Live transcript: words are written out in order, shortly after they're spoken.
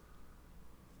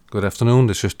Good afternoon,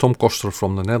 this is Tom Koster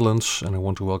from the Netherlands, and I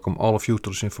want to welcome all of you to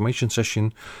this information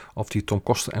session of the Tom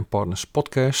Koster and Partners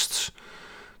podcast.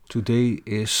 Today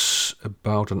is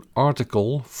about an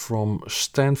article from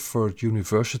Stanford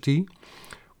University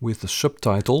with the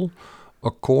subtitle,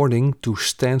 "According to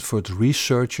Stanford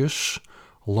researchers,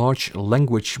 large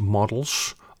language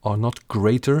models are not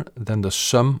greater than the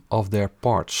sum of their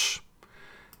parts."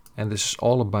 And this is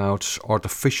all about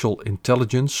artificial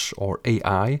intelligence, or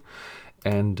AI,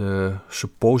 and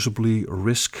supposedly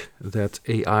risk that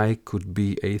AI could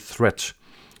be a threat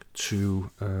to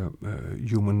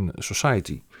human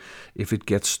society if it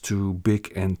gets too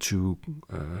big and too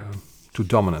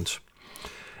dominant.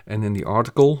 And in the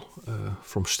article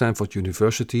from Stanford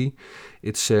University,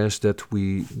 it says that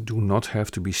we do not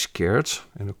have to be scared.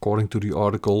 And according to the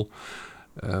article,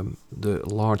 the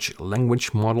large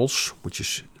language models, which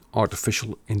is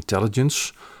artificial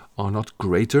intelligence, are not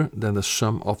greater than the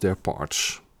sum of their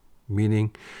parts.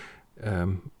 Meaning,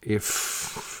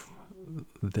 if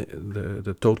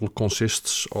the total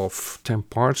consists of 10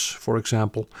 parts, for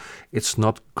example, it's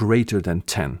not greater than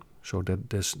 10. So that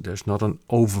there's not an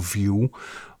overview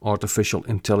artificial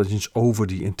intelligence over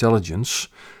the intelligence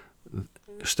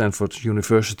Stanford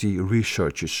University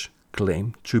researchers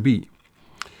claim to be.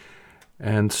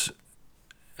 And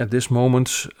at this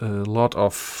moment, a lot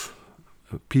of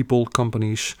people,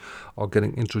 companies are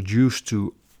getting introduced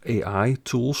to AI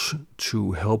tools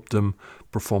to help them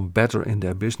perform better in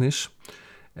their business.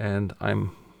 And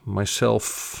I'm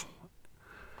myself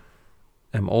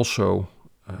am also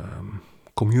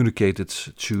communicated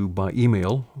to by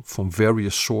email from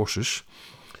various sources,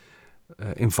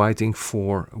 inviting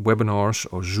for webinars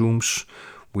or Zooms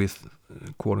with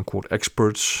quote-unquote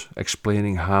experts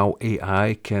explaining how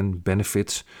AI can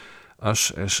benefit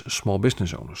us as small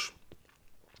business owners.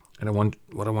 And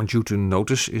what I want you to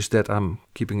notice is that I'm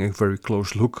keeping a very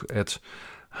close look at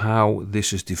how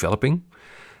this is developing.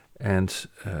 And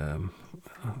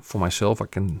for myself, I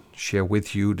can share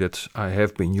with you that I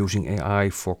have been using AI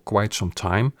for quite some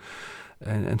time,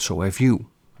 and so have you.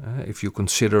 If you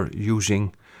consider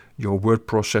using your word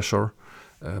processor,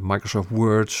 Microsoft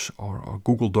Word or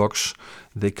Google Docs,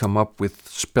 they come up with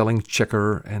spelling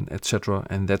checker and etc.,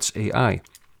 and that's AI.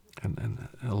 And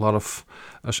a lot of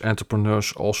us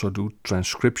entrepreneurs also do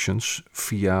transcriptions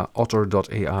via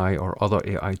Otter.ai or other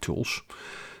AI tools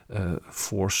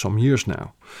for some years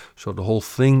now. So the whole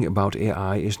thing about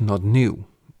AI is not new.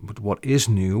 But what is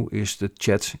new is the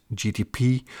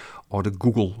ChatGPT or the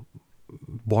Google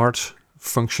Bard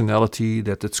functionality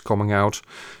that it's coming out.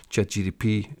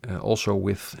 ChatGPT also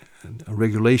with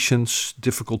regulations,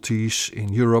 difficulties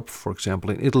in Europe. For example,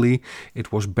 in Italy,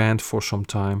 it was banned for some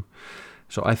time.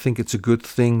 So I think it's a good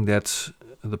thing that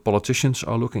the politicians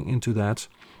are looking into that.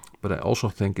 But I also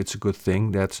think it's a good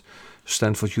thing that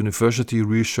Stanford University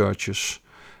researchers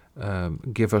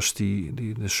give us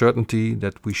the certainty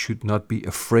that we should not be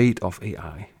afraid of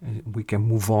AI. We can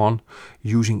move on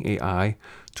using AI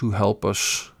to help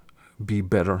us be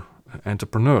better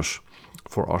entrepreneurs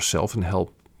for ourselves and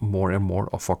help more and more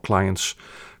of our clients,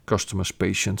 customers,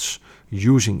 patients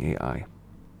using AI.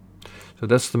 So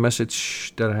that's the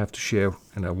message that I have to share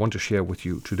and I want to share with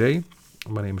you today.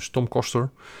 My name is Tom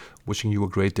Koster, wishing you a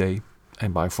great day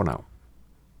and bye for now.